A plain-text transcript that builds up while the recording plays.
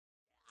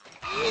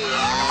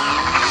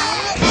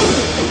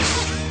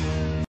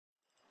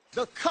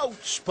the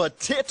Coach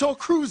Potato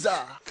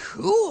Cruiser.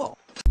 Cool.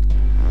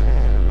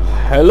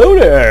 Hello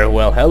there.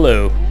 Well,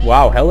 hello.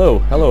 Wow, hello.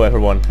 Hello,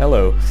 everyone.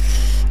 Hello.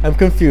 I'm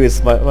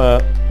confused. He's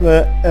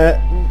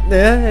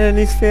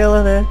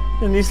feeling.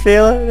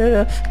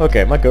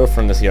 Okay, my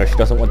girlfriend is here. She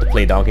doesn't want to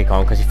play Donkey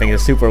Kong because she thinks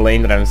it's super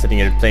lame that I'm sitting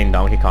here playing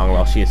Donkey Kong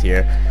while she's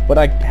here. But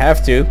I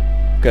have to,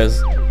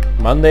 because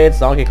Monday it's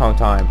Donkey Kong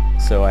time,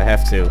 so I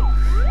have to.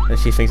 And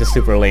she thinks it's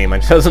super lame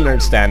and she doesn't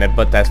understand it,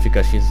 but that's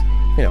because she's,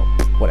 you know,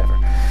 whatever.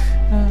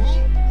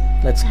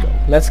 Let's go.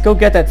 Let's go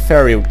get that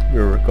fairy we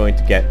were going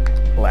to get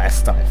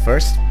last time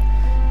first.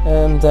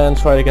 And then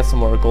try to get some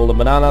more golden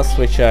bananas,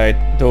 which I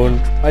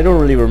don't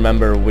really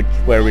remember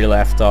where we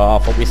left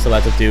off, what we still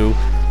had to do.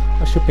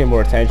 I should pay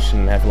more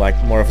attention and have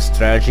like more of a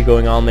strategy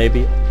going on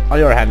maybe. On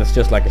the other hand, it's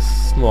just like a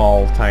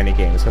small tiny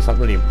game, so it's not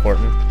really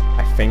important,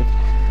 I think,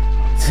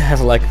 to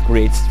have like a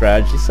great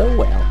strategy, so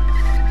well.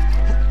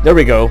 There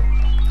we go.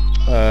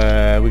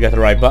 We got the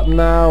right button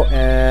now,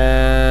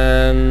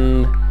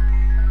 and...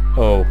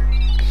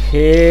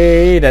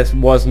 okay, that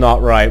was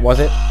not right, was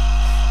it?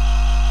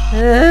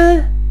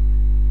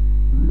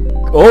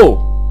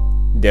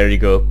 Oh! There you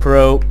go,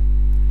 Pro.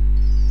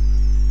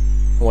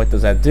 What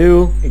does that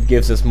do? It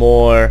gives us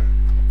more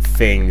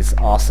things.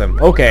 Awesome.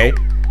 Okay,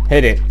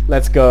 hit it.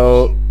 Let's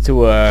go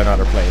to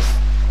another place.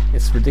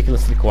 It's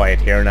ridiculously quiet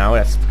here now.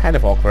 That's kind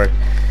of awkward.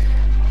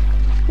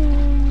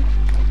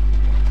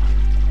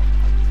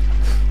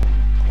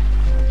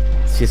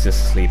 She's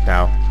just asleep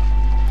now.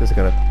 Just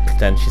gonna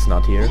pretend she's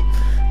not here.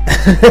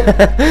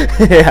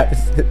 Yeah.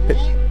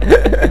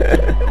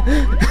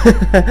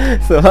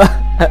 So.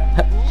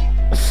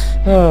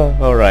 Oh,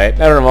 alright.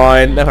 Never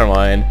mind.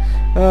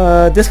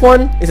 This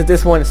one? Is it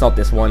this one? It's not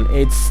this one.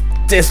 It's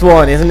this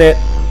one, isn't it?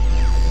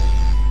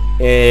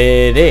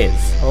 It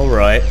is.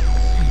 Alright.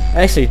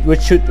 Actually, we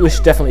should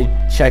definitely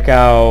check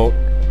out...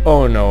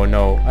 oh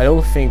no. I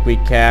don't think we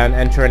can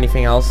enter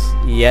anything else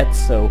yet,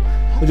 so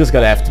we're just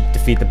gonna have to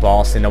defeat the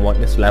boss in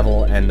this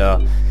level, and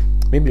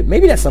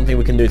maybe that's something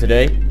we can do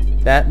today.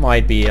 That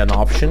might be an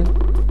option.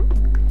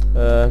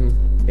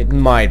 It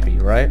might be,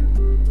 right?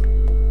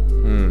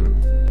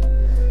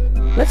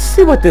 Let's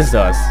see what this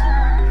does.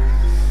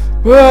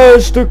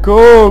 Where's the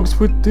cogs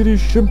with Diddy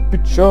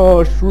Shimpy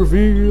Josh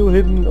reveal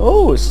hidden...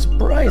 oh,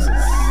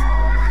 surprises.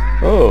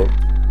 Oh,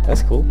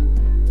 that's cool.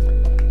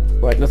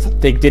 Right, let's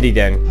take Diddy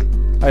then.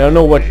 I don't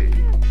know what...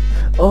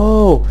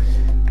 oh,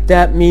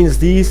 that means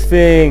these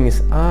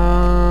things.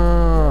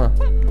 Ah.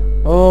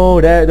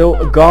 Oh, that... the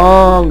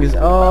gongs.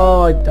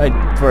 Oh,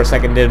 I for a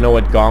second didn't know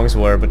what gongs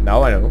were, but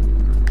now I know.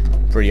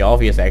 Pretty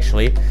obvious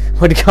actually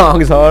what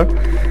gongs are.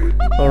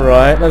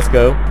 Alright, let's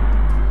go.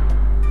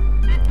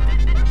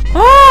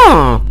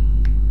 Ah!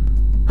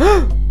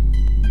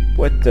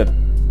 What's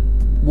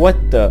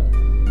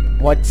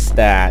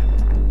that?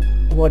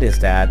 What is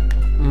that?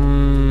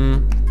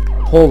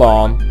 Hold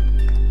on.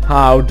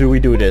 How do we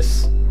do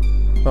this?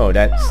 Oh,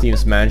 that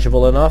seems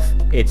manageable enough.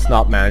 It's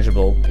not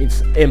manageable. It's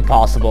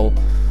impossible.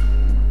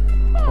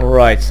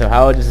 Alright, so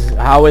how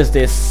is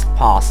this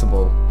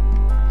possible?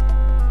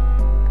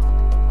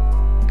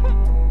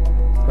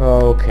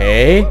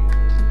 Okay.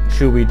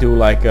 Should we do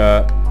like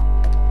a...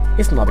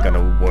 it's not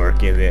gonna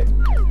work, is it?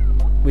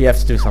 We have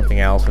to do something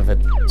else with it.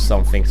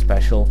 Something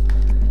special.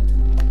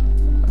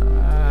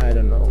 I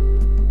don't know.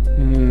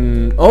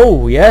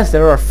 Oh, yes,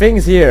 there are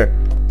things here.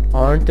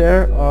 Aren't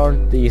there?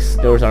 Aren't these...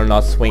 those are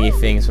not swingy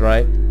things,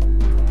 right?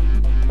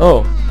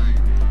 Oh.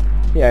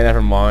 Yeah,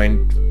 never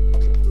mind.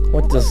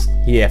 What does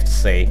he have to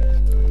say?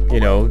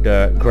 You know,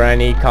 the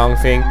Granny Kong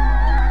thing.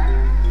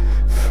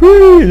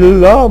 Free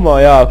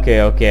llama. Yeah, okay.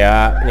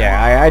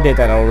 Yeah, I did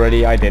that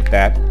already. I did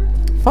that.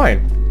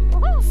 Fine.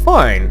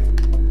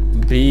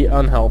 Be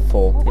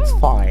unhelpful. It's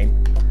fine.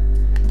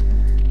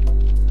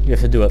 You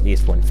have to do at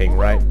least one thing,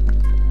 right?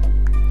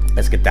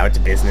 Let's get down to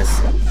business.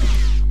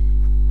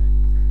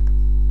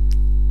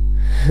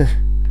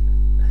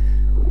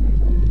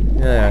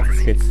 Yeah,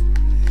 it's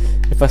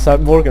if I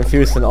sound more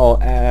confused than all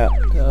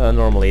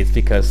normally, it's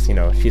because, you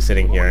know, she's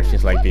sitting here and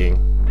she's like being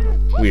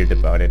weird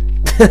about it.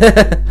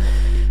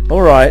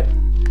 Alright.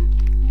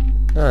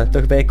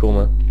 Toch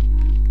bijkomen.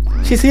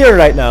 She's here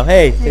right now.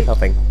 Hey, say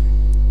something.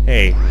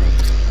 Hey.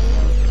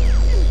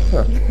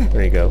 Huh,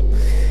 there you go.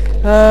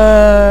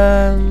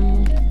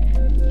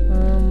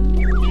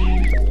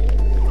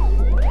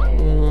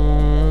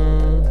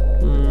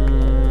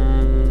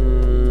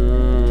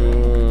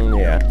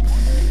 Yeah.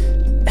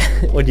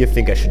 What do you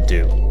think I should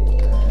do?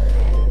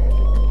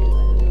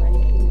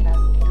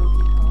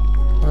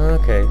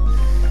 Okay.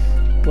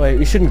 Wait,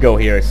 we shouldn't go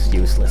here, it's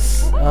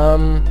useless.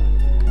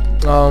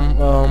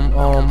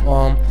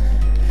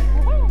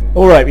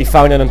 Alright, we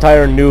found an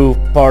entire new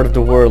part of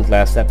the world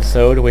last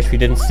episode, which we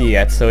didn't see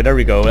yet, so there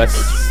we go. Let's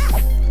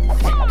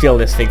kill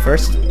this thing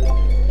first.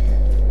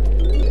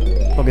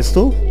 Okay,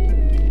 stoel?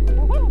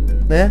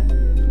 Nah?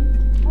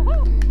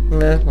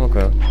 Nah,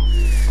 okay.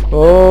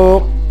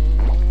 Oh!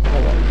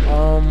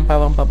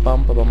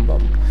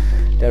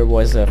 There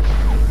was a...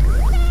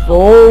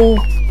 oh!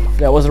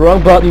 That was the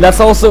wrong button, that's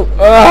also...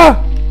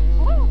 ah!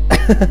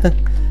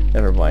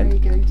 Never Are mind. you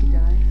going to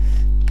die?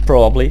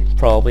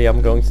 Probably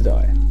I'm going to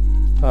die.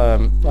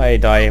 I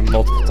die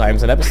multiple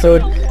times an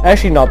episode.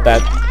 Actually, I'm not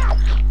that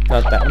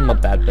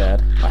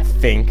bad. I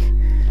think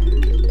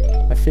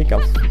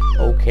I'm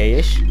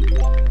okay-ish.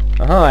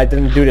 I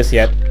didn't do this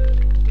yet.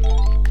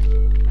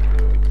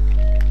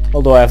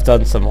 Although I've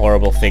done some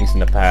horrible things in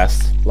the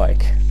past,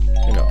 like,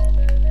 you know,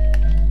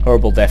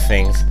 horrible death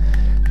things.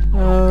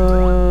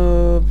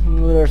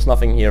 There's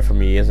nothing here for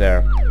me, is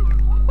there?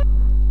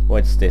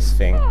 What's this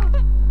thing? I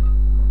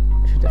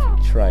should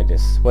definitely try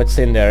this. What's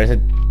in there? Is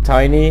it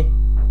tiny?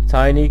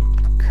 I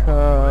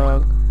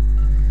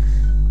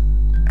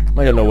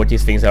don't know what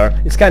these things are.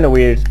 It's kind of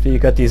weird. You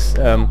got these.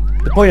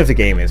 The point of the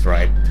game is,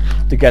 right,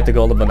 to get the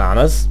golden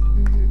bananas.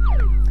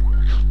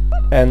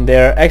 And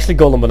they're actually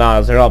golden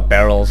bananas. They're not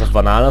barrels of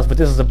bananas, but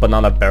this is a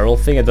banana barrel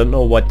thing. I don't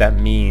know what that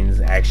means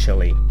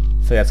actually.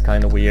 So that's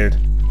kind of weird.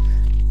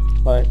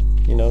 But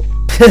you know,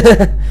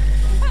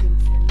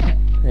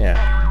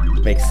 yeah,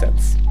 makes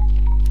sense.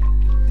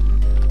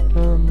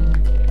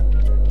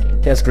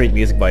 There's great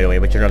music, by the way,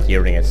 but you're not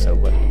hearing it, so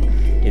but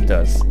it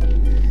does.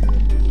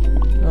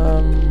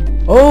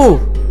 Oh,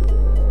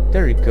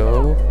 there you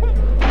go.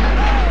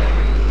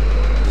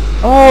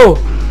 Oh,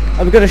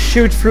 I'm gonna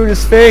shoot through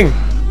this thing.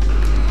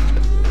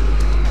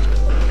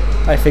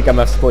 I think I'm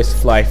not supposed to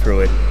fly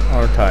through it,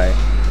 aren't I?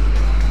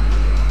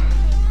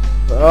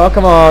 Oh,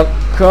 come on,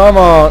 come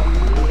on.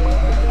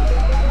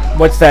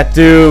 What's that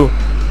do?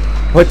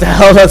 What the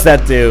hell does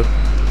that do?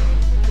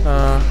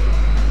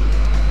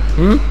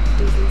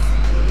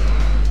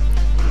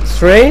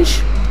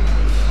 Strange?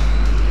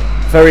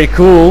 Very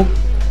cool.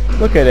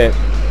 Look at it.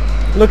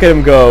 Look at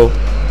him go.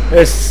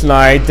 There's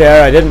Snide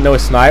there. I didn't know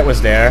Snide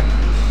was there.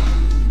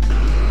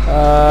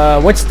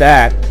 What's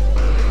that?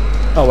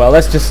 Oh well,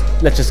 let's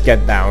just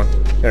get down.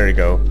 There we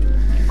go.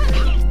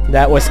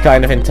 That was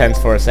kind of intense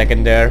for a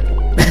second there.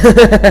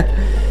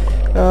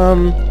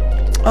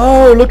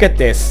 Oh, look at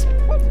this.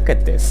 Look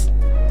at this.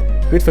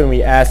 Good when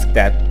we asked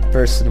that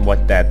person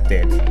what that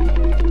did.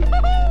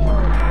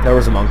 There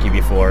was a monkey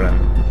before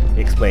and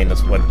he explained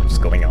us what was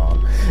going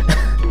on.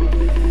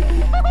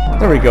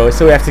 There we go.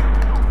 So we have to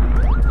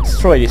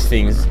destroy these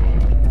things.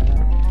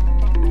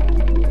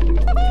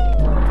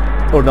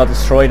 Or not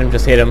destroy them,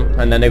 just hit them,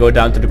 and then they go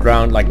down to the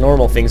ground like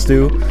normal things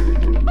do.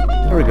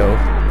 There we go.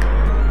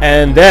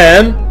 And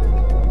then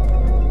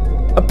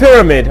a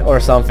pyramid or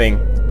something.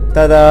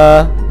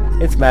 Ta-da!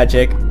 It's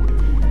magic.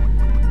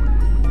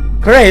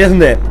 Great,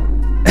 isn't it?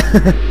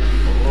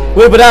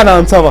 With a banana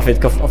on top of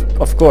it,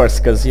 of course,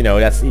 because you know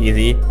that's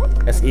easy.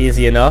 That's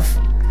easy enough.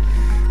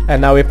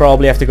 And now we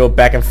probably have to go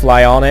back and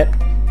fly on it.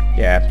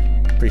 Yeah,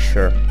 pretty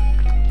sure.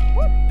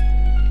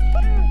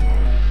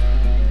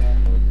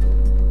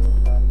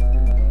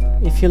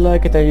 If you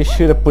like it, then you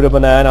should have put a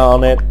banana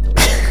on it.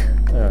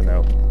 I don't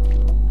know.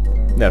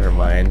 Never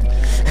mind.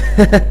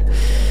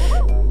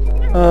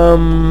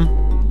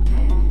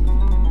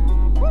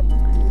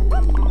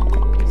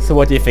 So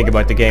what do you think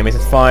about the game? Is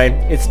it fine?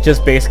 It's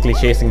just basically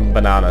chasing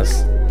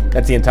bananas.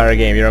 That's the entire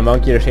game. You're a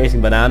monkey, you're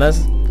chasing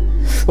bananas.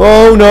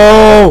 Oh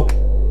no!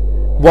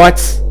 What?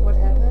 What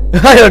happened?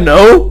 I don't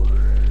know!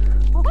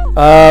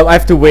 I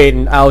have to wait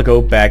and I'll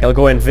go back. I'll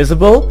go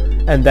invisible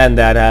and then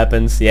that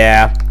happens.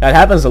 Yeah, that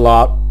happens a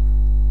lot.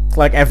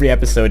 Like every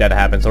episode that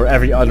happens, or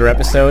every other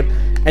episode,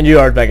 and you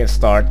are back at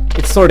start.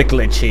 It's sort of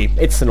glitchy.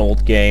 It's an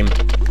old game.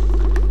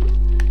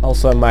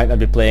 Also, I might not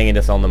be playing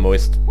this on the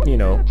most, you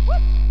know,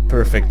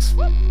 perfect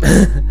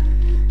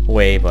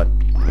way, but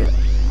you know.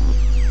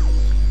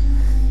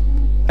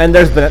 And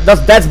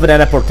that's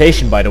banana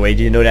portation, by the way.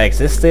 Do you know that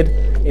existed?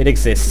 It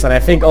exists, and I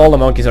think all the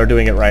monkeys are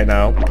doing it right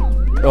now.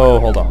 Oh,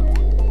 hold on.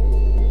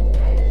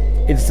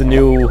 It's the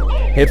new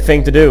hip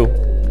thing to do.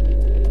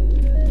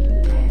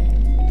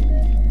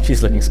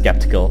 She's looking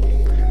skeptical.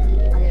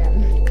 I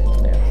am.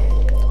 Yeah.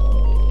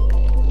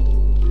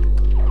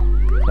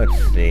 Let's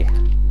see.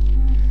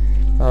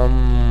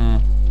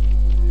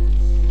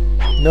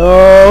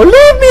 No,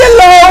 leave me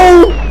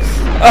alone!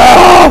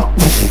 Oh!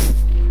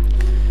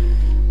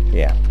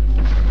 Yeah.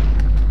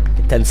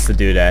 It tends to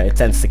do that. It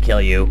tends to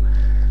kill you.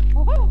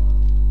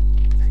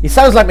 He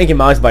sounds like Mickey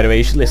Mouse, by the way.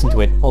 You should listen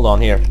to it. Hold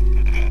on here.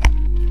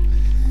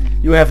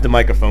 You have the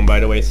microphone, by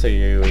the way, so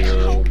you're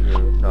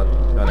not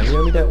gonna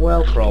hear me that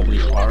well. Probably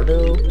are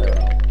though.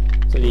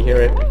 So you hear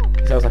it?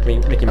 He sounds like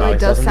Mickey Mouse. Oh, it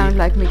does sound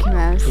like Mickey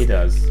Mouse. He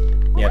does.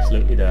 He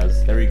absolutely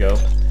does. There we go.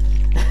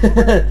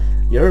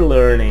 You're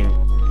learning.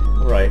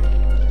 Right.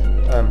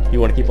 You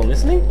want to keep on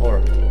listening, or?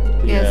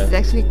 Yes, it's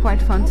actually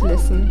quite fun to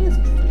listen. It's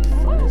pretty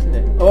fun, isn't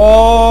it?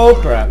 Oh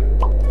crap!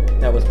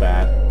 That was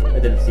bad. I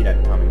didn't see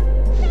that coming.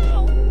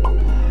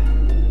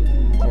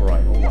 All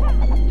right.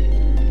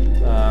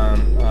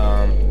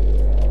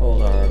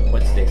 Hold on.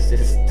 What's this?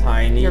 This is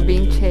tiny. You're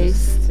being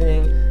chased.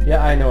 Thing.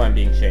 Yeah, I know I'm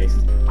being chased.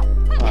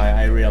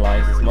 I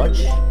realize as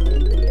much.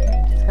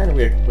 It's kind of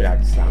weird without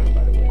the sound,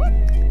 by the way.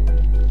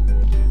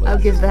 But I'll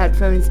give the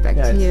headphones back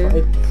to you.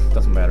 It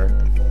doesn't matter.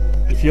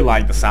 If you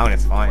like the sound,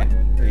 it's fine.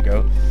 There you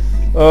go.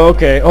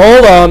 Okay,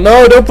 hold on.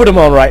 No, don't put them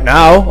on right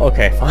now.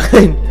 Okay,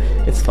 fine.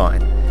 It's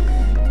fine.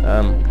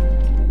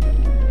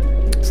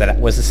 So that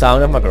was the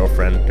sound of my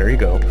girlfriend. There you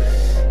go.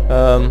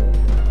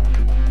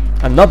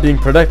 I'm not being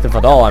productive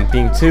at all. I'm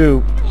being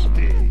too...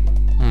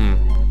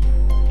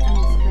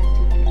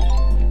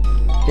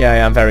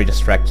 Yeah, I'm very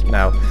distracted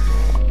now.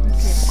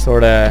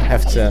 Sorta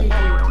have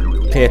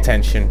to pay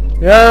attention.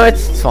 No,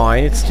 it's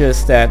fine. It's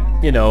just that,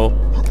 you know,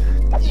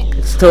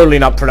 it's totally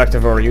not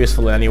productive or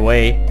useful in any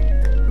way.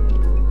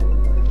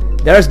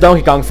 There's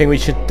Donkey Kong thing. We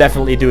should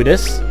definitely do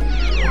this.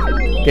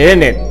 Get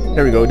in it.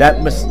 There we go.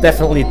 That must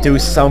definitely do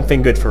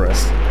something good for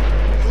us.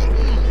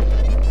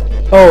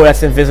 Oh,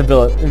 that's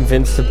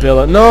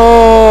invincibility.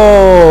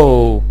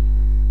 No!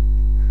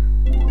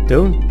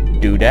 Don't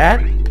do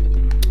that.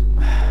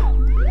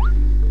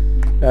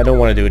 I don't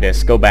want to do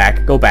this. Go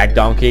back. Go back,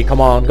 Donkey.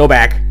 Come on. Go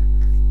back.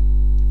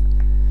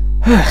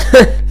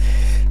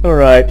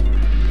 Alright.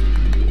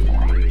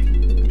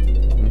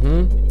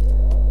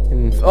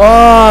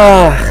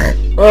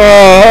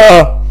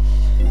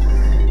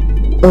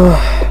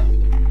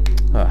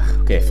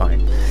 Okay, fine.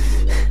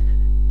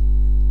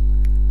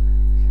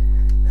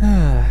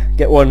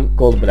 Get one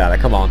gold banana.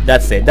 Come on.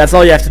 That's it. That's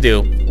all you have to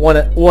do. One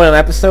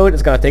episode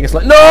is gonna take us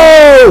like...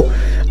 No!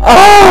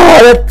 Ah!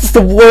 That's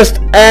the worst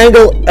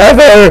angle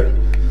ever!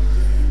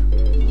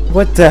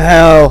 What the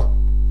hell?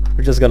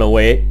 We're just gonna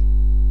wait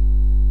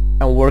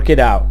and work it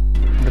out.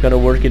 We're gonna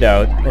work it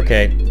out.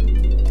 Okay.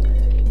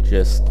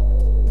 Just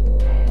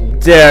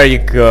there you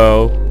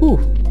go. Whew.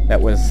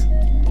 That was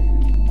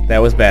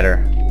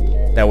better.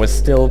 That was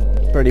still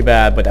pretty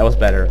bad, but that was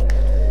better.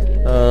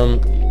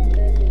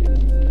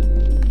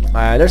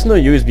 There's no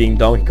use being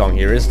Donkey Kong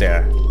here, is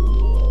there?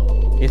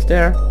 Is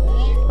there?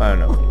 I don't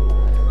know.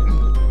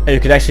 And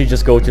you could actually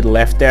just go to the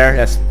left there.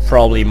 That's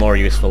probably more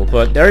useful.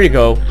 But there you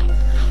go.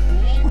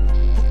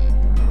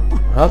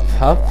 Up,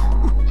 up.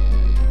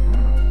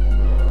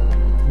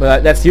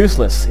 But that's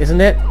useless,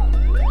 isn't it?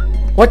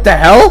 What the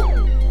hell?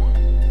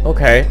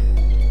 Okay.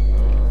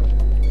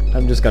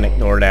 I'm just gonna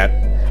ignore that.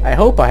 I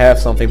hope I have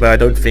something, but I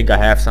don't think I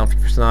have something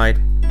for tonight.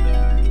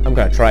 I'm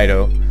gonna try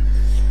though.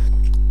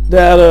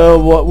 That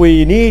what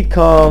we need,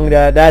 Kong.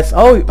 That's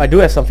oh, I do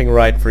have something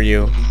right for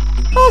you.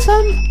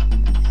 Awesome.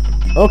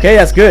 Okay,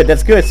 that's good.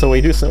 That's good. So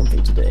we do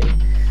something today.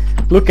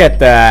 Look at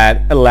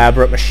that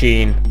elaborate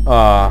machine.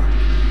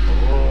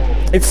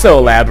 It's so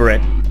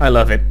elaborate. I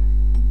love it.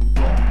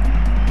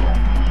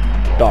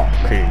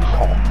 Donkey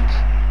Kong.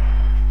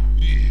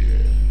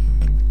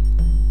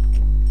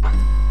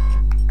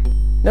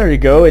 There you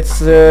go.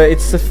 It's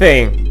a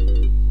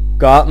thing.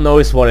 God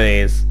knows what it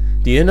is.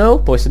 Do you know?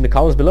 Post in the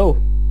comments below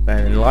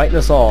and enlighten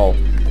us all.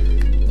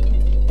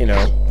 You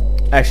know.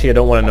 Actually, I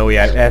don't want to know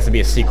yet. It has to be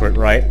a secret,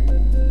 right?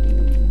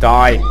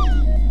 Die.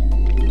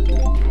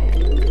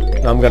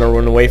 I'm gonna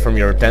run away from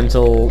your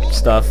dental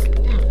stuff.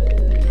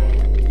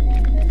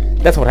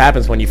 That's what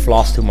happens when you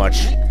floss too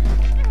much.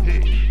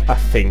 I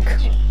think.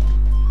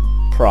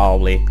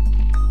 Probably.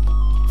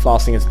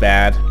 Flossing is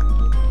bad.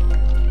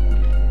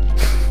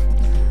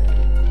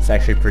 It's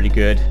actually pretty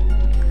good.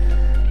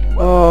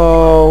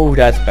 Oh,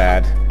 that's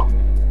bad.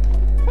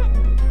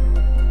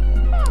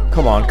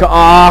 Come on.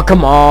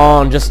 Come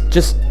on. Just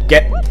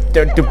get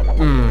there.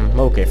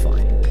 Okay,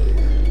 fine.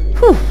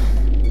 Whew.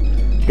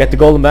 Get the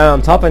golden banana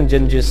on top and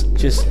then just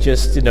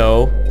you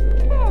know,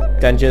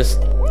 then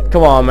just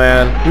come on,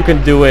 man. You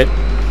can do it.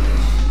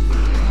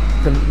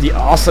 The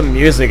awesome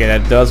music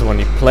that it does when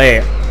you play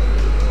it.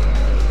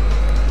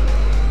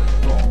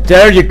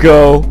 There you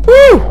go.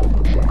 Woo!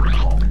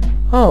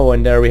 Oh,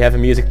 and there we have a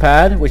music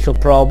pad, which will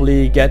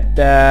probably get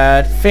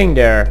that thing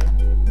there.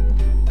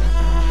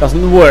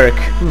 Doesn't work.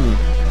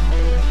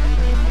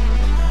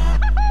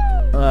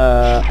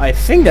 I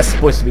think that's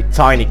supposed to be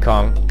Tiny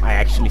Kong. I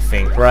actually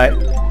think, right?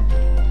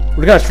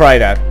 We're gonna try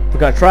that. We're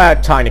gonna try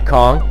out Tiny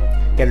Kong,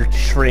 get her to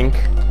shrink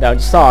down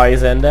to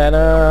size, and then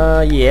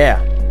yeah.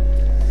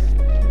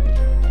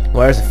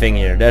 Where's the thing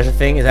here? There's a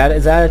thing. Is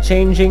that a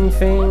changing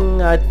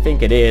thing? I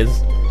think it is.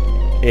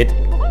 It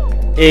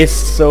is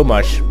so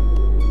much.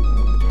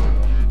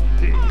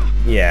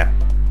 Yeah.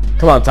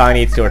 Come on,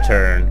 Tiny, it's your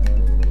turn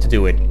to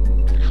do it.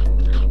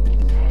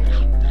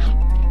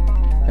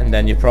 And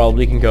then you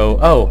probably can go,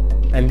 oh,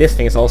 and this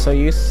thing is also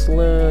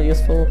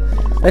useful.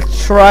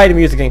 Let's try the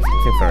music thing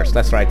first.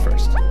 Let's try it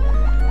first.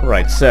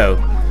 Right, so,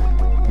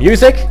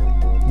 music?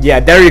 Yeah,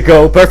 there you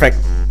go, perfect.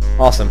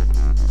 Awesome.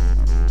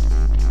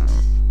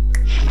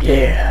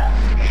 Yeah.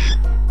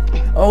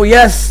 Oh,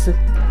 yes!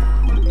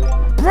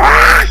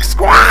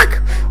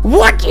 Squawk!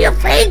 What do you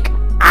think?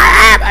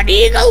 I am an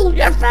eagle.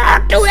 You're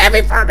far too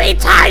heavy for me,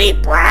 Tiny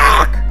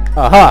Brock.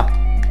 Aha.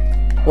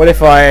 What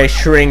if I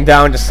shrink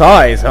down the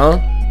size, huh?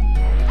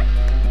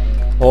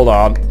 Hold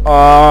on.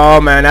 Oh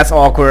man, that's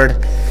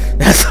awkward.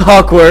 That's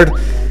awkward.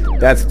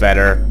 That's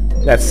better.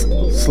 That's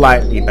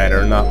slightly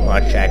better, not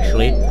much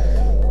actually.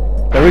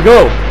 There we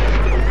go.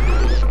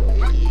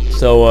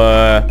 So,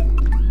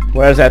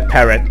 where's that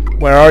parrot?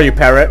 Where are you,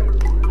 parrot?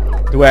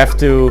 Do I have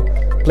to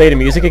play the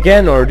music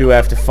again, or do I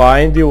have to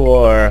find you,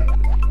 or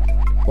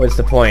what's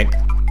the point?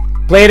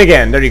 Play it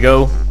again. There you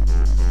go.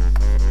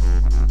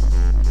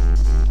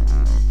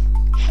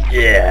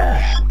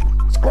 Yeah.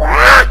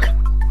 Squawk!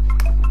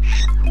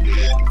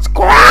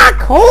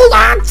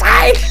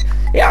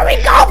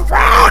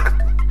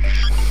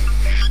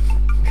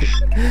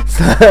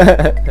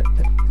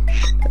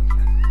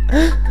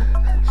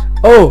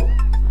 Oh!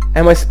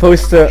 Am I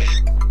supposed to...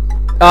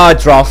 Ah, it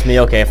drops me.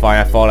 Okay, fine.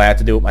 I thought I had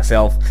to do it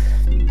myself.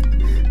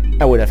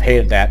 I would have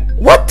hated that.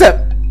 What the...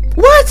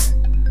 What?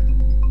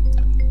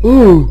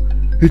 Oh,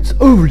 it's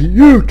only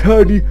you,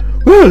 Tiny.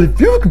 Well, if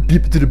you can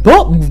keep it to the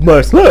bottom of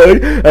my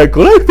slide and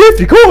collect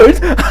 50 coins,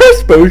 I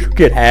suppose you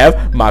can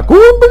have my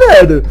golden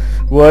banana.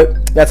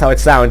 What? That's how it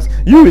sounds.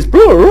 Use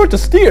blower or to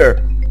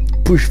steer.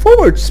 Push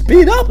forward,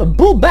 speed up, and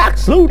pull back,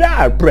 slow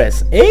down.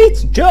 Press A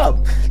to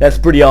jump. That's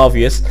pretty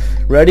obvious.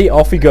 Ready?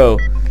 Off we go.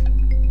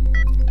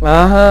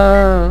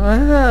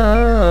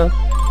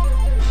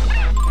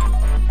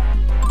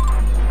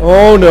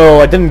 Oh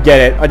no, I didn't get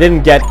it. I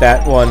didn't get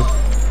that one.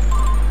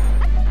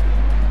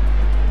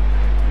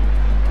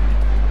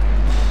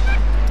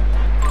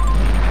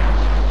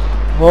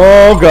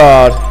 Oh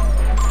god.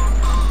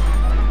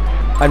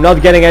 I'm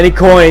not getting any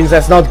coins.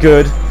 That's not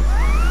good.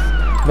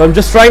 If I'm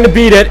just trying to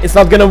beat it, it's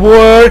not gonna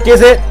work,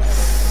 is it?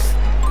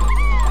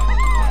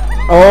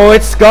 Oh,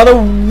 it's gonna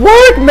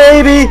work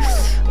maybe.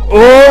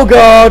 Oh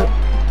god.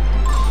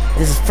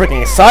 This is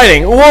freaking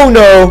exciting. Oh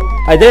no.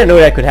 I didn't know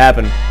that could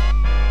happen.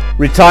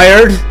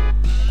 Retired?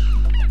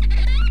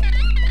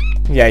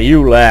 Yeah,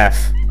 you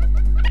laugh.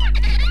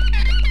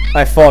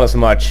 I thought as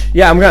much.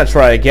 Yeah, I'm gonna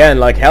try again,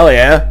 like hell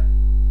yeah.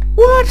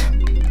 What?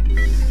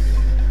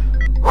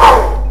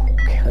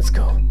 Okay, let's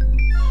go.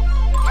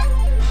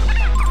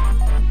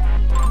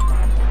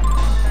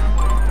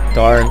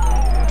 Darn.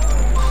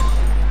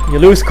 You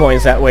lose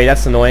coins that way,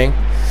 that's annoying.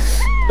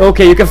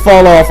 Okay, you can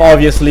fall off,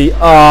 obviously.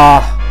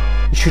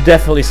 You should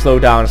definitely slow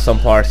down some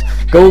parts.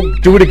 Go,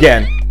 do it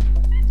again.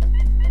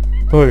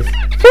 I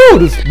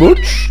thought as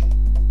much.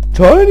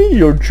 Tiny,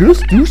 you're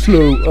just too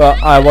slow.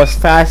 I was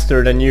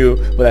faster than you,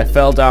 but I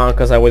fell down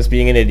because I was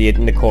being an idiot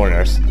in the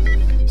corners.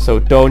 So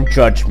don't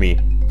judge me.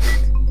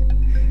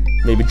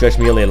 Maybe judge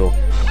me a little.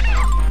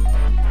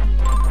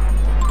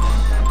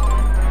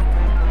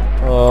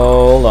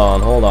 Hold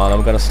on.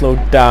 I'm gonna slow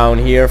down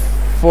here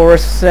for a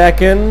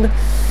second.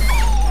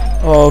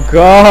 Oh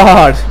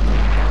god!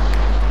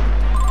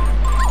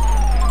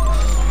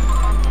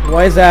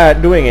 Why is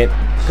that doing it?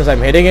 Because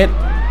I'm hitting it?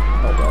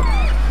 Oh god.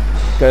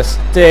 Gotta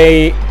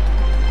stay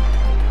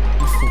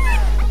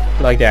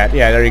like that.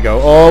 Yeah, there you go.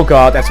 Oh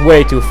god, that's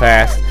way too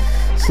fast.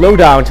 Slow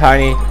down,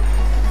 Tiny.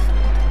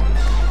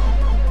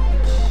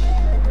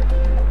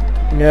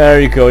 There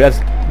you go. That's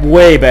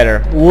way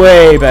better.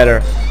 Way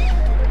better.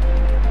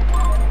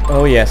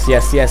 Oh yes,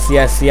 yes, yes,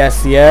 yes,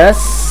 yes,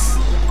 yes.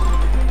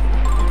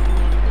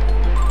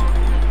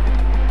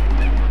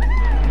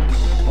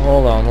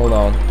 Hold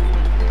on.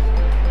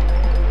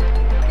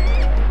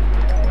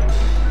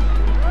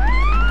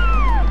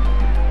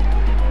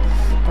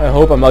 I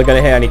hope I'm not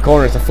gonna hit any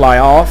corners to fly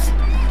off.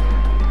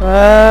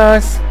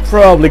 It's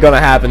probably gonna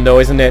happen though,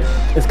 isn't it?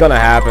 It's gonna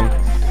happen.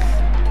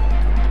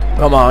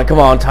 Come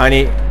on,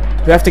 Tiny.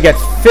 We have to get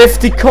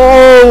 50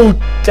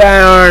 cold.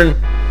 Darn.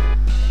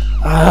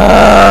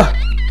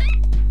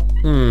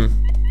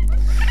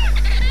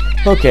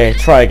 Okay,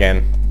 try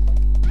again.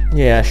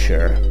 Yeah,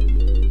 sure.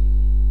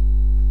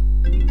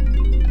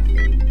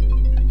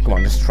 Come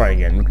on, just try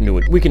again. We can do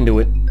it. We can do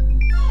it.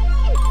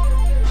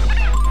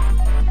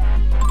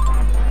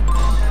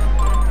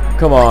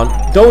 Come on.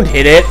 Don't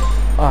hit it.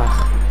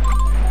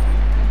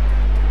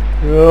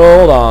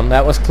 Hold on.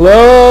 That was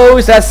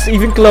close. That's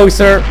even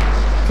closer.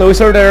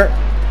 Closer there.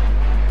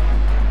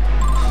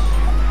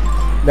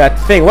 That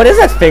thing. What is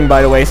that thing,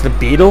 by the way? Is it a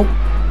beetle?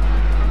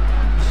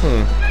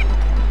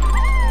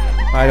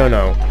 I don't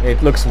know.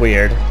 It looks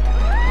weird.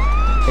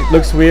 It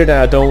looks weird and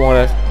I don't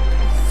want to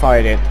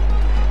fight it.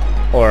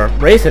 Or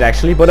race it,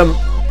 actually, but I'm...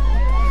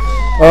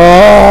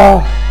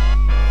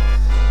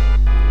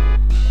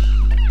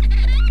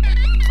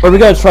 Are we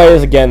gonna try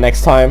this again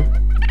next time?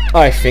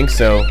 I think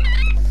so.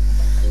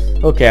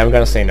 Okay, I'm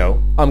gonna say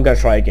no. I'm gonna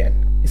try again.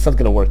 It's not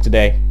gonna work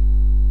today.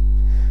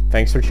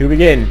 Thanks for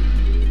tuning in.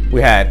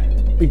 We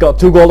got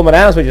 2 golden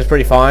bananas, which is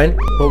pretty fine,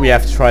 but we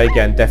have to try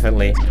again,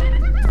 definitely.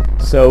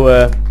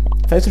 So,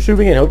 thanks for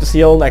tuning in. Hope to see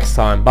you all next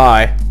time.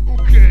 Bye.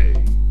 Okay.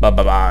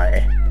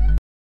 Bye.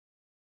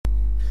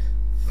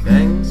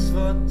 Thanks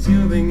for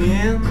tuning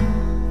in.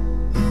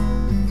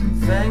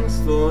 Thanks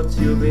for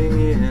tuning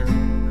in.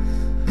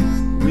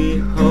 We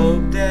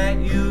hope that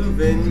you've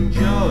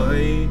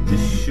enjoyed the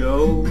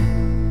show.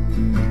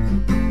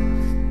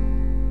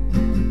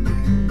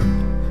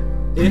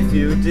 If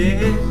you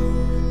did,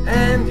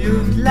 and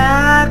you'd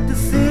like to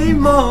see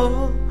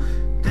more,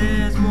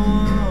 there's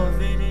more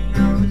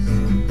videos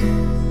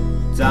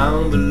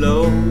down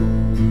below.